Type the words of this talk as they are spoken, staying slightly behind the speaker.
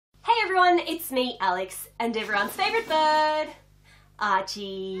everyone, it's me, Alex, and everyone's favourite bird,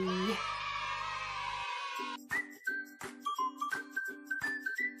 Archie.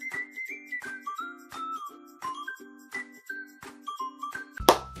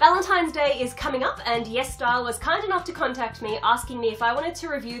 Valentine's Day is coming up and Yesstyle was kind enough to contact me asking me if I wanted to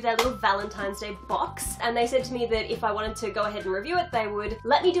review their little Valentine's Day box, and they said to me that if I wanted to go ahead and review it they would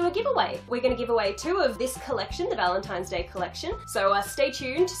let me do a giveaway. We're going to give away 2 of this collection, the Valentine's Day collection, so stay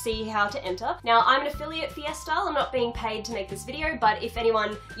tuned to see how to enter. Now I'm an affiliate for Yesstyle, I'm not being paid to make this video, but if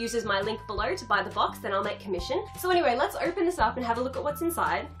anyone uses my link below to buy the box then I'll make commission. So anyway, let's open this up and have a look at what's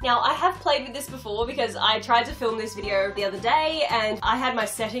inside. Now I have played with this before because I tried to film this video the other day and I had my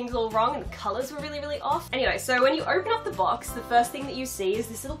settings all wrong and the colours were really off. Anyway, so when you open up the box, the first thing that you see is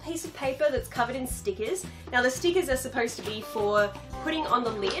this little piece of paper that's covered in stickers. Now the stickers are supposed to be for putting on the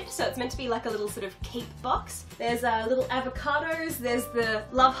lid, so it's meant to be like a little sort of keep box. There's little avocados, there's the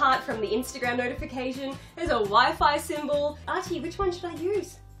love heart from the Instagram notification, there's a Wi-Fi symbol. Archie, which one should I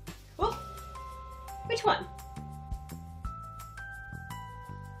use? Well, which one?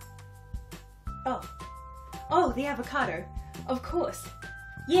 Oh, the avocado. Of course.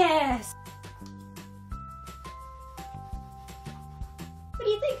 Yes! What do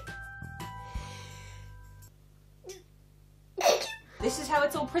you think? This is how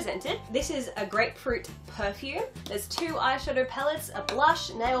it's all presented. This is a grapefruit perfume. There's 2 eyeshadow palettes, a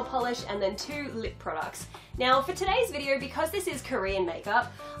blush, nail polish, and then 2 lip products. Now for today's video, because this is Korean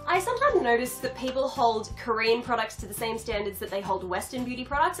makeup, I sometimes notice that people hold Korean products to the same standards that they hold Western beauty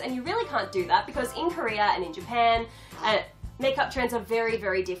products, and you really can't do that because in Korea and in Japan, makeup trends are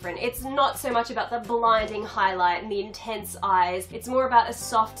very different. It's not so much about the blinding highlight and the intense eyes. It's more about a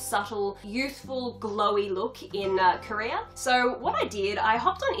soft, subtle, youthful, glowy look in Korea. So what I did, I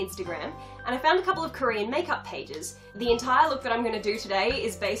hopped on Instagram and I found a couple of Korean makeup pages. The entire look that I'm going to do today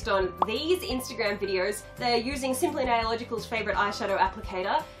is based on these Instagram videos. They're using Simply Nailogical's favourite eyeshadow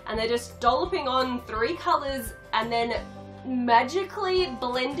applicator and they're just dolloping on 3 colours and then magically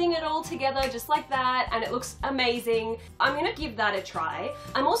blending it all together just like that, and it looks amazing. I'm gonna give that a try.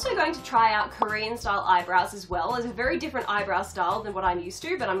 I'm also going to try out Korean style eyebrows as well. It's a very different eyebrow style than what I'm used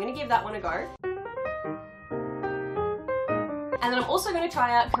to, but I'm gonna give that one a go. And then I'm also going to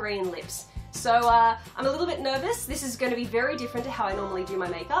try out Korean lips. So I'm a little bit nervous. This is going to be very different to how I normally do my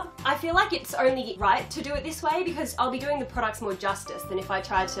makeup. I feel like it's only right to do it this way because I'll be doing the products more justice than if I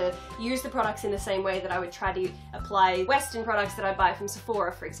tried to use the products in the same way that I would try to apply Western products that I buy from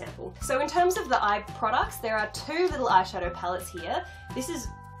Sephora, for example. So in terms of the eye products, there are 2 little eyeshadow palettes here. This is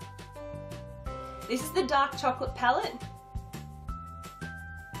the dark chocolate palette.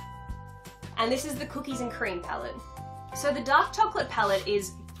 And this is the cookies and cream palette. So the dark chocolate palette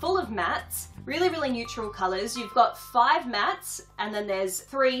is full of mattes, really neutral colours. You've got 5 mattes and then there's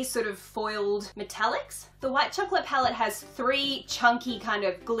 3 sort of foiled metallics. The white chocolate palette has 3 chunky kind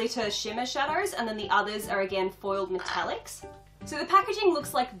of glitter shimmer shadows and then the others are again foiled metallics. So the packaging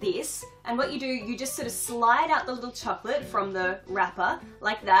looks like this, and what you do, you just sort of slide out the little chocolate from the wrapper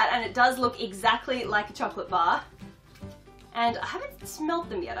like that, and it does look exactly like a chocolate bar. And I haven't smelt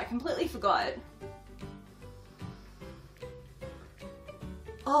them yet, I completely forgot.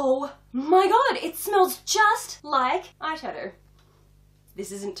 Oh my god, it smells just like eyeshadow.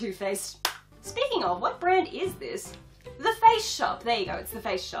 This isn't Too Faced. Speaking of, what brand is this? The Face Shop. There you go, it's the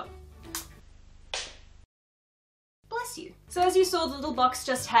Face Shop. Bless you. So as you saw, the little box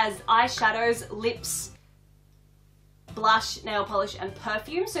just has eyeshadows, lips, blush, nail polish and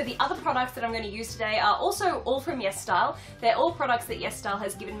perfume. So the other products that I'm going to use today are also all from Yesstyle. They're all products that Yesstyle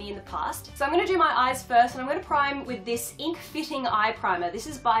has given me in the past. So I'm going to do my eyes first and I'm going to prime with this ink fitting eye primer. This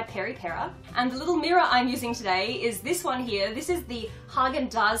is by Peri Pera. And the little mirror I'm using today is this one here. This is the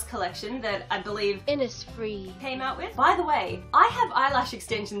Haagen-Dazs collection that I believe Innisfree came out with. By the way, I have eyelash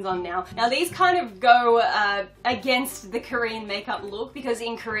extensions on now. Now these kind of go against the Korean makeup look because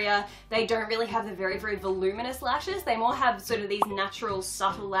in Korea they don't really have the very voluminous lashes. They more have sort of these natural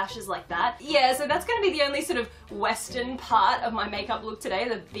subtle lashes like that. Yeah, so that's going to be the only sort of Western part of my makeup look today,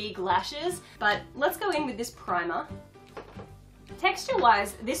 the big lashes. But let's go in with this primer.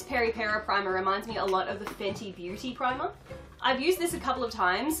 Texture-wise, this Peri Pera primer reminds me a lot of the Fenty Beauty primer. I've used this a couple of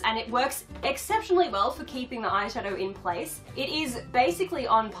times and it works exceptionally well for keeping the eyeshadow in place. It is basically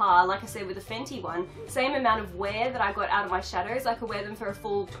on par, like I said, with the Fenty one. Same amount of wear that I got out of my shadows. I could wear them for a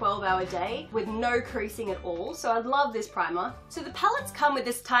full 12-hour day with no creasing at all. So I love this primer. So the palettes come with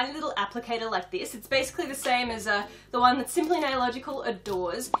this tiny little applicator like this. It's basically the same as the one that Simply Nailogical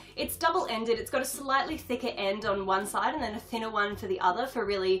adores. It's double-ended. It's got a slightly thicker end on one side and then a thinner one for the other for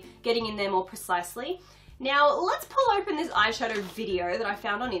really getting in there more precisely. Now let's pull open this eyeshadow video that I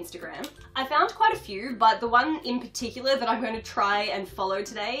found on Instagram. I found quite a few, but the one in particular that I'm going to try and follow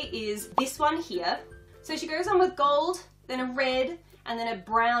today is this one here. So she goes on with gold, then a red, and then a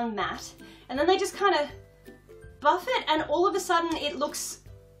brown matte. And then they just kind of buff it, and all of a sudden it looks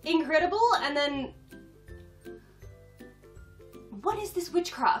incredible, and then... What is this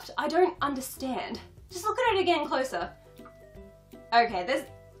witchcraft? I don't understand. Just look at it again closer. Okay,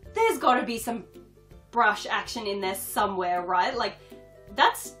 there's gotta be some brush action in there somewhere, right? Like,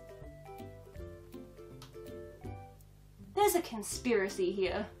 that's... There's a conspiracy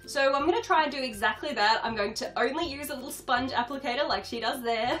here. So I'm gonna try and do exactly that. I'm going to only use a little sponge applicator like she does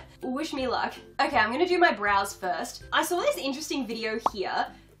there. Wish me luck. Okay, I'm gonna do my brows first. I saw this interesting video here.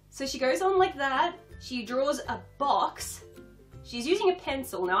 So she goes on like that. She draws a box. She's using a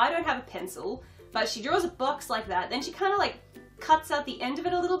pencil. Now I don't have a pencil, but she draws a box like that. Then she kind of like cuts out the end of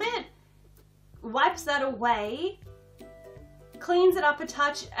it a little bit, wipes that away, cleans it up a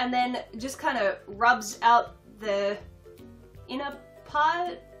touch, and then just kind of rubs out the inner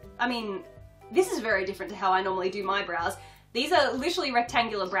part. I mean, this is very different to how I normally do my brows. These are literally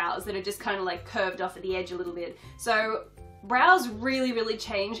rectangular brows that are just kind of like curved off at the edge a little bit. So brows really, really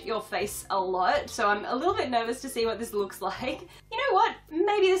change your face a lot, so I'm a little bit nervous to see what this looks like. You know what?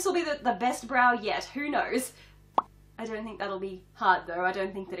 Maybe this will be the best brow yet. Who knows? I don't think that'll be hard though. I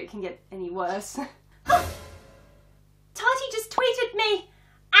don't think that it can get any worse. Tati just tweeted me!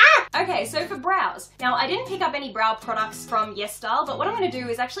 Ah! Okay, so for brows. Now, I didn't pick up any brow products from Yesstyle, but what I'm going to do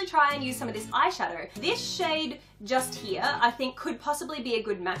is actually try and use some of this eyeshadow. This shade just here, I think could possibly be a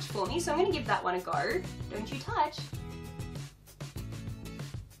good match for me, so I'm going to give that one a go. Don't you touch.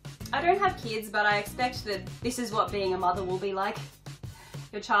 I don't have kids, but I expect that this is what being a mother will be like.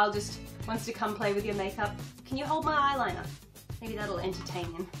 Your child just wants to come play with your makeup. Can you hold my eyeliner? Maybe that'll entertain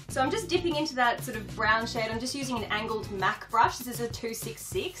him. So I'm just dipping into that sort of brown shade. I'm just using an angled MAC brush. This is a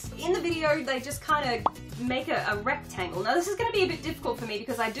 266. In the video, they just kind of make a rectangle. Now this is going to be a bit difficult for me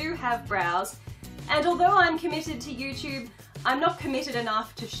because I do have brows. And although I'm committed to YouTube, I'm not committed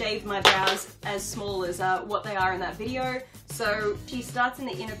enough to shave my brows as small as what they are in that video. So she starts in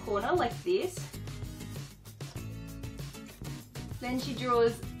the inner corner like this. Then she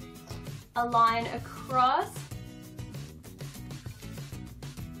draws a line across.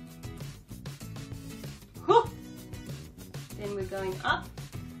 Whew. Then we're going up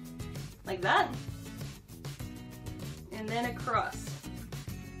like that. And then across.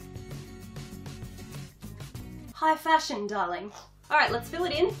 High fashion, darling. All right, let's fill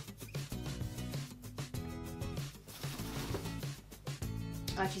it in.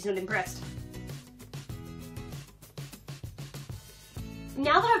 Oh, she's not impressed.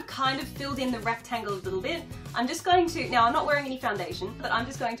 Now that I've kind of filled in the rectangle a little bit, I'm just going to, now I'm not wearing any foundation, but I'm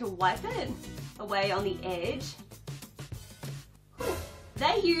just going to wipe it away on the edge. Whew.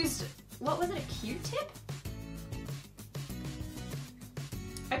 They used, what was it, a Q-tip?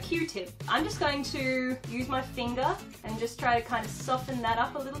 A Q-tip. I'm just going to use my finger and just try to kind of soften that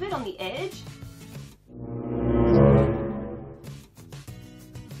up a little bit on the edge.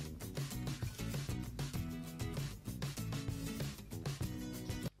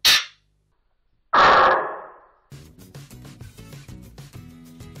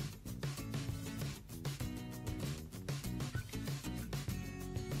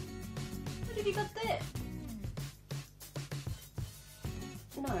 What have you got there?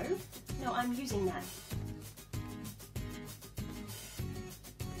 No, I'm using that.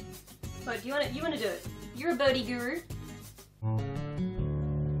 But you wanna do it? You're a birdie guru.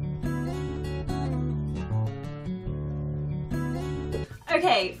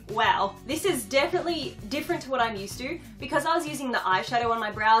 Okay, wow, this is definitely different to what I'm used to. Because I was using the eyeshadow on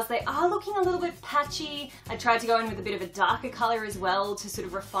my brows, they are looking a little bit patchy. I tried to go in with a bit of a darker color as well to sort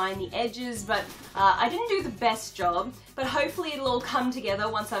of refine the edges, but I didn't do the best job. But hopefully it'll all come together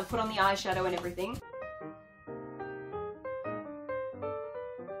once I've put on the eyeshadow and everything.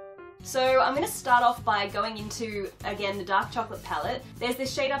 So I'm going to start off by going into, again, the dark chocolate palette. There's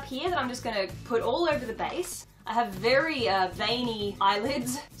this shade up here that I'm just going to put all over the base. I have very veiny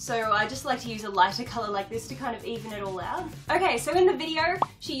eyelids, so I just like to use a lighter color like this to kind of even it all out. Okay, so in the video,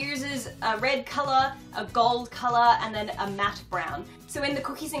 she uses a red color, a gold color, and then a matte brown. So in the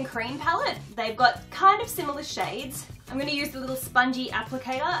Cookies and Cream palette, they've got kind of similar shades. I'm going to use the little spongy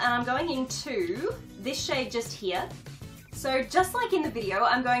applicator, and I'm going into this shade just here. So just like in the video,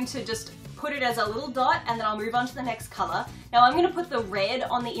 I'm going to just put it as a little dot and then I'll move on to the next color. Now I'm going to put the red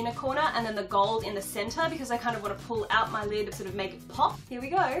on the inner corner and then the gold in the center because I kind of want to pull out my lid to sort of make it pop. Here we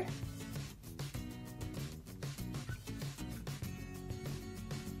go.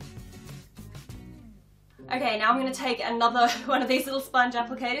 Okay, now I'm going to take another one of these little sponge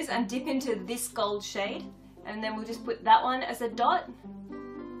applicators and dip into this gold shade. And then we'll just put that one as a dot.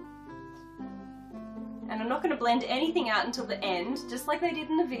 And I'm not going to blend anything out until the end, just like they did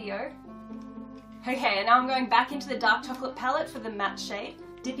in the video. Okay, and now I'm going back into the dark chocolate palette for the matte shade,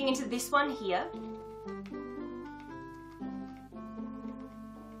 dipping into this one here.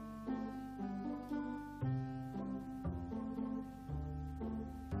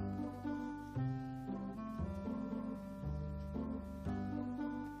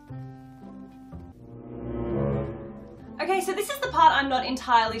 Okay, so this is the part I'm not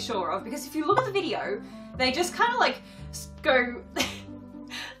entirely sure of, because if you look at the video, they just kind of like go,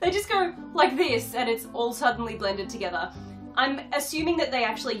 they just go like this and it's all suddenly blended together. I'm assuming that they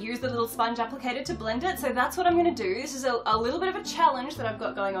actually use the little sponge applicator to blend it, so that's what I'm going to do. This is a little bit of a challenge that I've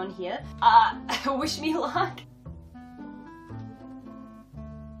got going on here. Wish me luck.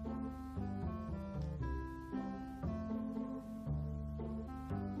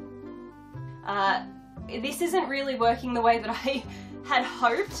 This isn't really working the way that I had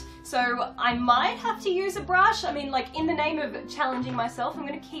hoped, so I might have to use a brush. I mean, like, in the name of challenging myself, I'm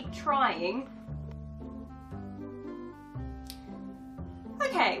going to keep trying.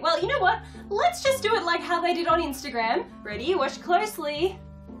 Okay, well, you know what? Let's just do it like how they did on Instagram. Ready? Watch closely.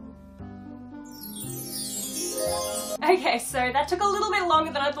 Okay, so that took a little bit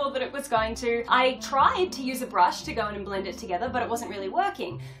longer than I thought that it was going to. I tried to use a brush to go in and blend it together, but it wasn't really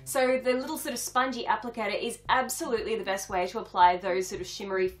working. So the little sort of spongy applicator is absolutely the best way to apply those sort of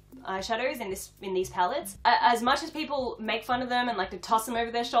shimmery eyeshadows in these palettes. As much as people make fun of them and like to toss them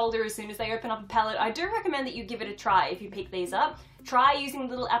over their shoulder as soon as they open up a palette, I do recommend that you give it a try if you pick these up. Try using the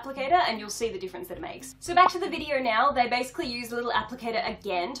little applicator and you'll see the difference that it makes. So back to the video now, they basically use the little applicator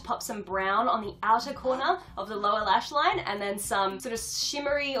again to pop some brown on the outer corner of the lower lash line and then some sort of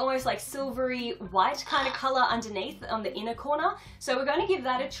shimmery, almost like silvery white kind of color underneath on the inner corner. So we're going to give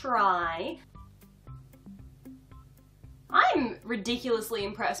that a try. I'm ridiculously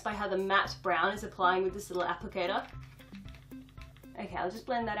impressed by how the matte brown is applying with this little applicator. Okay, I'll just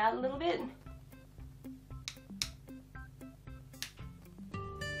blend that out a little bit.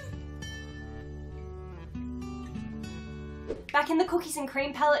 Back in the Cookies and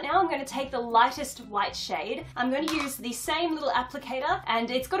Cream palette now, I'm going to take the lightest white shade. I'm going to use the same little applicator,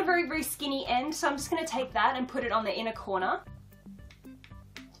 and it's got a very, very skinny end, so I'm just going to take that and put it on the inner corner.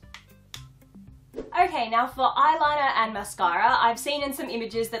 Okay, now for eyeliner and mascara, I've seen in some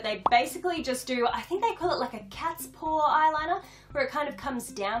images that they basically just do, I think they call it like a cat's paw eyeliner, where it kind of comes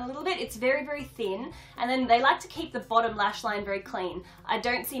down a little bit. It's very, very thin, and then they like to keep the bottom lash line very clean. I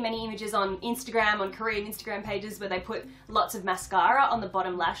don't see many images on Instagram, on Korean Instagram pages, where they put lots of mascara on the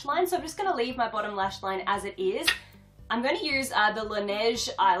bottom lash line, so I'm just going to leave my bottom lash line as it is. I'm going to use the Laneige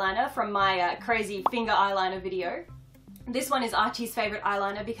eyeliner from my crazy finger eyeliner video. This one is Archie's favourite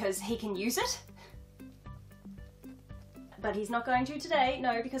eyeliner because he can use it. But he's not going to today.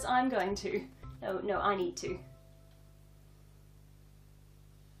 No, because I'm going to. No, I need to.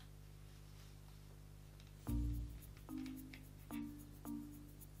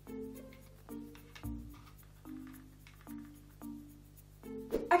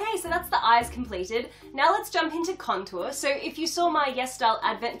 Okay, so that's the eyes completed. Now let's jump into contour. So if you saw my Yesstyle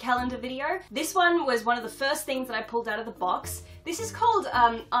advent calendar video, this one was one of the first things that I pulled out of the box. This is called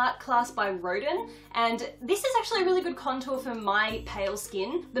Art Class by Rodin, and this is actually a really good contour for my pale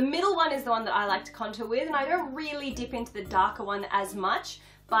skin. The middle one is the one that I like to contour with, and I don't really dip into the darker one as much,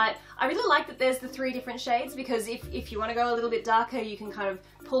 but I really like that there's the 3 different shades, because if you want to go a little bit darker, you can kind of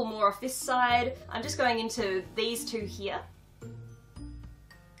pull more off this side. I'm just going into these 2 here.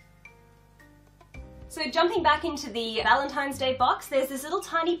 So jumping back into the Valentine's Day box, there's this little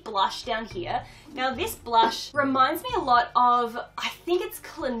tiny blush down here. Now this blush reminds me a lot of, I think it's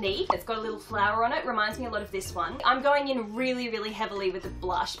Clinique. It's got a little flower on it, reminds me a lot of this one. I'm going in really, really heavily with the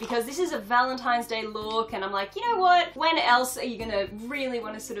blush because this is a Valentine's Day look, and I'm like, you know what? When else are you gonna really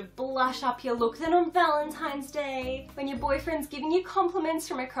want to sort of blush up your look than on Valentine's Day? When your boyfriend's giving you compliments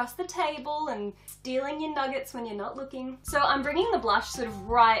from across the table and stealing your nuggets when you're not looking. So I'm bringing the blush sort of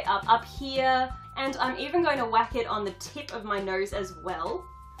right up here, and I'm even going to whack it on the tip of my nose as well.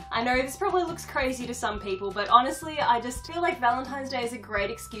 I know this probably looks crazy to some people, but honestly, I just feel like Valentine's Day is a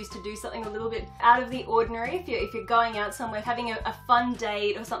great excuse to do something a little bit out of the ordinary. If you're going out somewhere, having a fun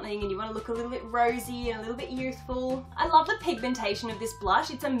date or something, and you want to look a little bit rosy and a little bit youthful. I love the pigmentation of this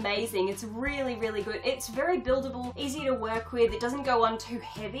blush. It's amazing. It's really, really good. It's very buildable, easy to work with. It doesn't go on too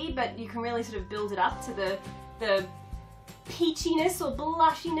heavy, but you can really sort of build it up to the peachiness or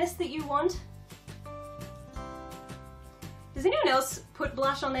blushiness that you want. Does anyone else put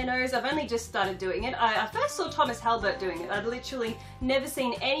blush on their nose? I've only just started doing it. I first saw Thomas Halbert doing it. I'd literally never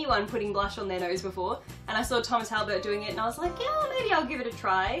seen anyone putting blush on their nose before, and I saw Thomas Halbert doing it and I was like, yeah, maybe I'll give it a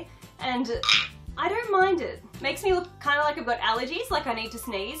try. And I don't mind it. Makes me look kind of like I've got allergies, like I need to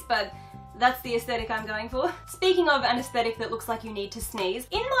sneeze, but that's the aesthetic I'm going for. Speaking of an aesthetic that looks like you need to sneeze,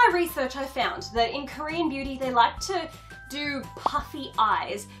 in my research I found that in Korean beauty they like to do puffy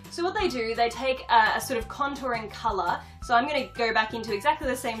eyes. So what they do, they take a sort of contouring colour. So I'm going to go back into exactly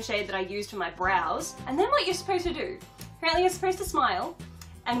the same shade that I used for my brows. And then what you're supposed to do, apparently you're supposed to smile,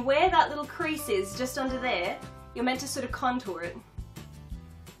 and where that little crease is just under there, you're meant to sort of contour it.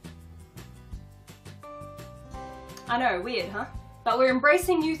 I know, weird, huh? But we're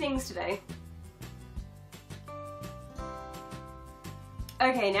embracing new things today.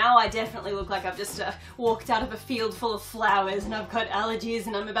 Okay, now I definitely look like I've just walked out of a field full of flowers and I've got allergies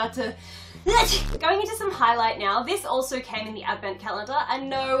and I'm about to... Going into some highlight now. This also came in the advent calendar, and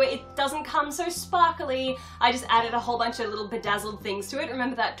no, it doesn't come so sparkly. I just added a whole bunch of little bedazzled things to it.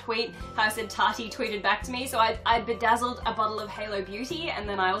 Remember that tweet, how I said Tati tweeted back to me? So I bedazzled a bottle of Halo Beauty, and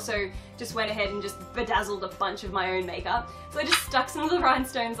then I also just went ahead and just bedazzled a bunch of my own makeup. So I just stuck some little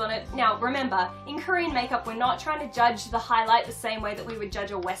rhinestones on it. Now remember, in Korean makeup we're not trying to judge the highlight the same way that we would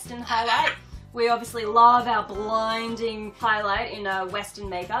judge a Western highlight. We obviously love our blinding highlight in Western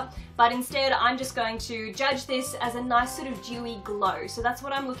makeup, but instead I'm just going to judge this as a nice sort of dewy glow. So that's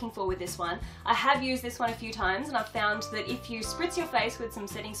what I'm looking for with this one. I have used this one a few times and I've found that if you spritz your face with some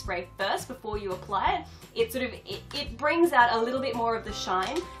setting spray first before you apply it, it brings out a little bit more of the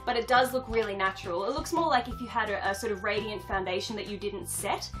shine, but it does look really natural. It looks more like if you had a sort of radiant foundation that you didn't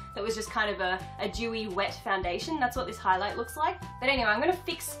set, that was just kind of a dewy, wet foundation. That's what this highlight looks like. But anyway, I'm going to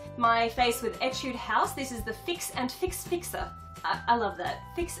fix my face with Etude House. This is the Fix and Fix Fixer. I love that.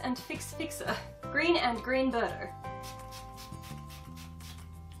 Fix and Fix Fixer. Green and Green Birdo.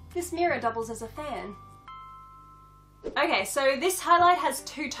 This mirror doubles as a fan. Okay, so this highlight has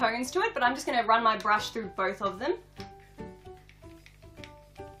two tones to it, but I'm just going to run my brush through both of them.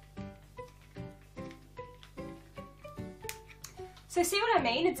 So see what I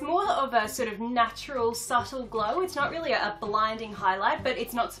mean? It's more of a sort of natural, subtle glow. It's not really a blinding highlight, but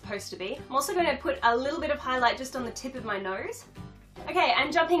it's not supposed to be. I'm also going to put a little bit of highlight just on the tip of my nose. Okay,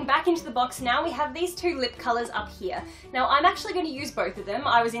 and jumping back into the box now, we have these two lip colours up here. Now I'm actually going to use both of them.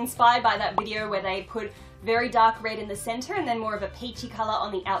 I was inspired by that video where they put very dark red in the centre and then more of a peachy colour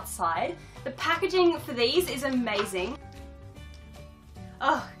on the outside. The packaging for these is amazing.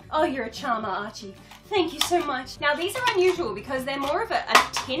 Oh, you're a charmer, Archie. Thank you so much. Now these are unusual because they're more of a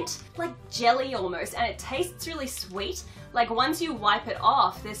tint, like jelly almost, and it tastes really sweet. Like once you wipe it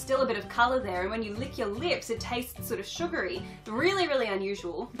off, there's still a bit of colour there, and when you lick your lips, it tastes sort of sugary. Really, really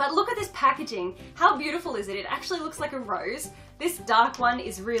unusual. But look at this packaging. How beautiful is it? It actually looks like a rose. This dark one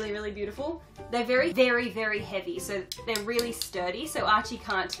is really, really beautiful. They're very, very, very heavy, so they're really sturdy, so Archie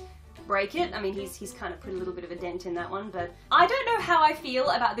can't break it. I mean, he's kind of put a little bit of a dent in that one, but I don't know how I feel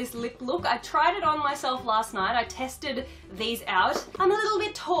about this lip look. I tried it on myself last night. I tested these out. I'm a little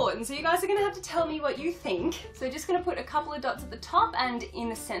bit torn, so you guys are gonna have to tell me what you think. So just gonna put a couple of dots at the top and in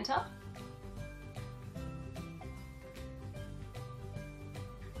the center.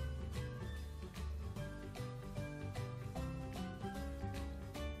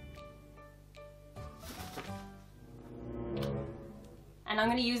 And I'm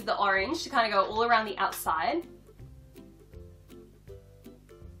going to use the orange to kind of go all around the outside.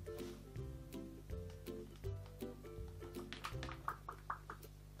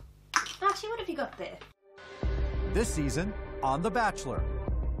 Archie, what have you got there? This season on The Bachelor.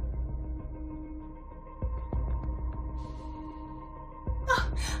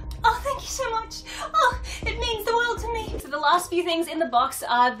 Oh, thank you so much. Oh, it means the world to me. So the last few things in the box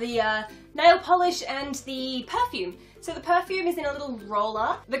are the nail polish and the perfume. So the perfume is in a little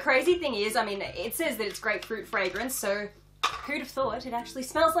roller. The crazy thing is, I mean, it says that it's grapefruit fragrance, so who'd have thought it actually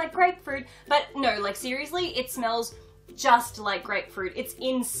smells like grapefruit? But no, like seriously, it smells just like grapefruit. It's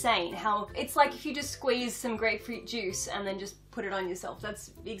insane how it's like if you just squeeze some grapefruit juice and then just put it on yourself.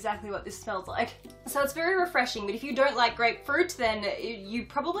 That's exactly what this smells like. So it's very refreshing, but if you don't like grapefruit, then you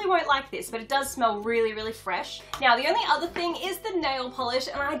probably won't like this, but it does smell really, really fresh. Now, the only other thing is the nail polish,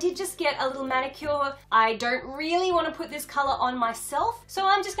 and I did just get a little manicure. I don't really want to put this color on myself, so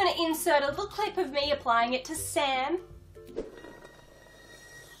I'm just going to insert a little clip of me applying it to Sam.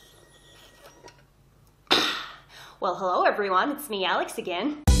 Well, hello everyone, it's me, Alex,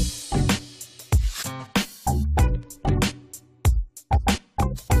 again.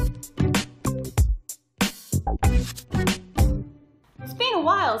 It's been a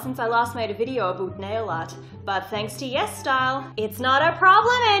while since I last made a video about nail art, but thanks to Yesstyle, it's not a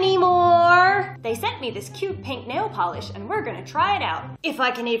problem anymore. They sent me this cute pink nail polish and we're gonna try it out. If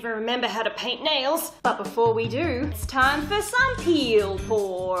I can even remember how to paint nails. But before we do, it's time for some peel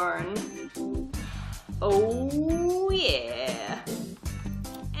porn. Oh yeah.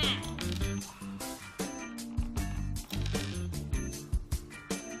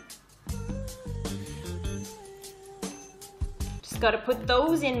 Gotta put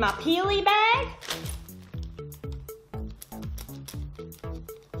those in my peely bag.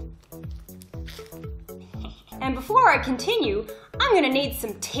 And before I continue, I'm gonna need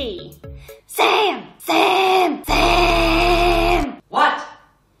some tea. Sam! Sam! Sam! What?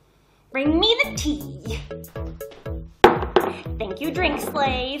 Bring me the tea. Thank you, drink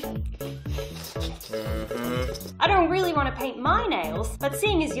slave. I don't really want to paint my nails, but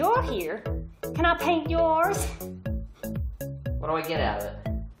seeing as you're here, can I paint yours? What do I get out of it?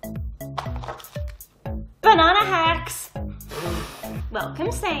 Banana hacks!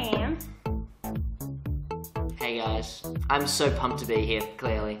 Welcome, Sam. Hey guys, I'm so pumped to be here,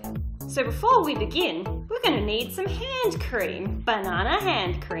 clearly. So before we begin, we're gonna need some hand cream. Banana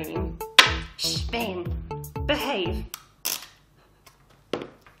hand cream. Shh, Ben. Behave.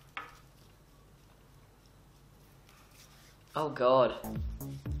 Oh god.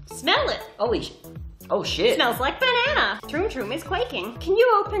 Smell it! Holy oh shit. Smells like banana. Troom Troom is quaking. Can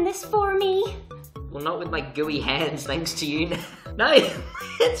you open this for me? Well, not with my gooey hands, thanks to you. No,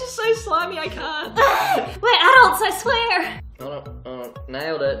 it's just so slimy, I can't. We're adults, I swear. Oh,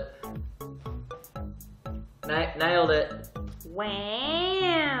 nailed it. Nailed it.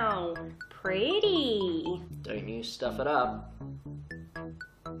 Wow, pretty. Don't you stuff it up.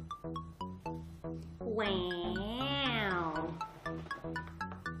 Wow.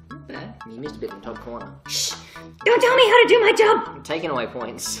 Not bad. You missed a bit in the top corner. Shh! Don't tell me how to do my job! I'm taking away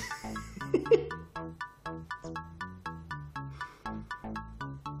points.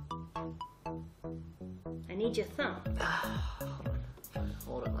 I need your thumb.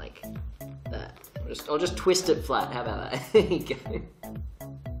 Hold it like that. I'll just twist it flat. How about that? There you go.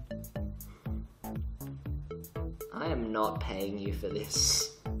 I am not paying you for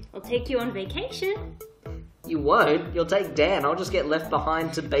this. I'll take you on vacation. You won't. You'll take Dan. I'll just get left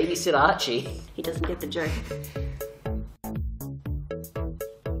behind to babysit Archie. He doesn't get the joke.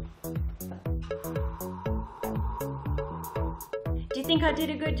 Do you think I did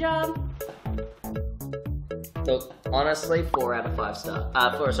a good job? Look, honestly, 4 out of 5 stars.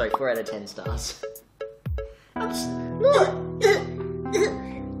 4 out of 10 stars. I'm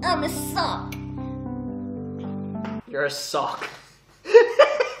a sock. You're a sock.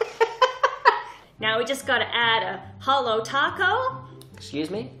 Now we just gotta add a hollow taco. Excuse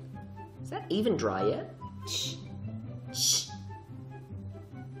me? Is that even dry yet? Shh. Shh.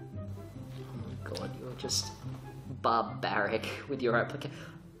 Oh my god, you're just barbaric with your application.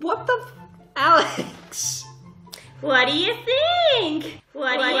 What the Alex? What do you think?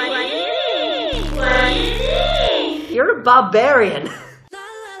 What do you think? What do you think? You're a barbarian.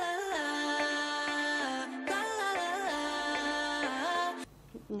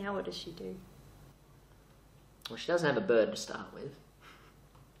 Now what does she do? Well, she doesn't have a bird to start with.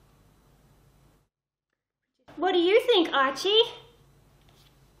 What do you think, Archie?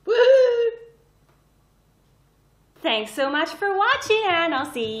 Woohoo! Thanks so much for watching, and I'll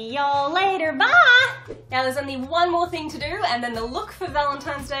see y'all later. Bye! Now there's only one more thing to do, and then the look for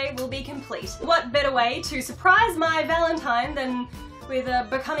Valentine's Day will be complete. What better way to surprise my Valentine than with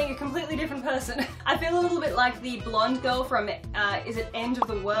becoming a completely different person? I feel a little bit like the blonde girl from, is it End of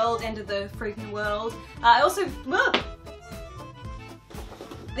the World? End of the freaking world. I also,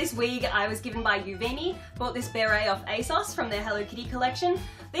 this wig I was given by Uveni. Bought this beret off ASOS from their Hello Kitty collection.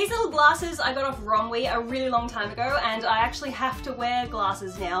 These little glasses I got off Romwe a really long time ago, and I actually have to wear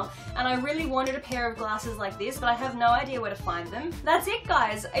glasses now. And I really wanted a pair of glasses like this, but I have no idea where to find them. That's it,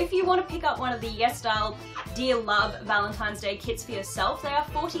 guys. If you want to pick up one of the Yesstyle Dear Love Valentine's Day kits for yourself, they are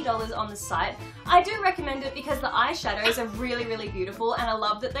 $40 on the site. I do recommend it because the eyeshadows are really, really beautiful, and I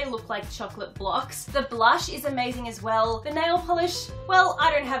love that they look like chocolate blocks. The blush is amazing as well. The nail polish, well,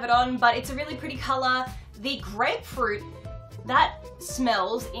 I don't have it on, but it's a really pretty color. The grapefruit, that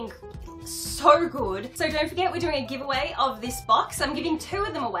smells so good. So don't forget, we're doing a giveaway of this box. I'm giving 2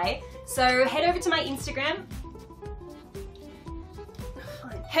 of them away. So head over to my Instagram.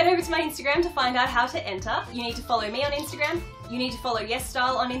 Head over to my Instagram to find out how to enter. You need to follow me on Instagram, You need to follow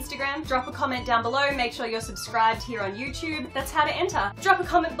Yesstyle on Instagram. Drop a comment down below, make sure you're subscribed here on YouTube. That's how to enter. Drop a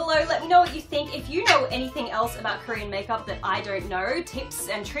comment below, let me know what you think. If you know anything else about Korean makeup that I don't know, tips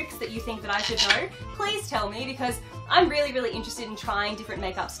and tricks that you think that I should know, please tell me, because I'm really interested in trying different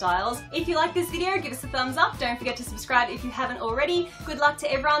makeup styles. If you like this video, give us a thumbs up. Don't forget to subscribe if you haven't already. Good luck to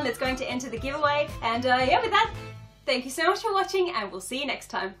everyone that's going to enter the giveaway. And yeah, with that, thank you so much for watching, and we'll see you next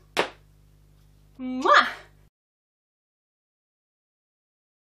time. Mwah!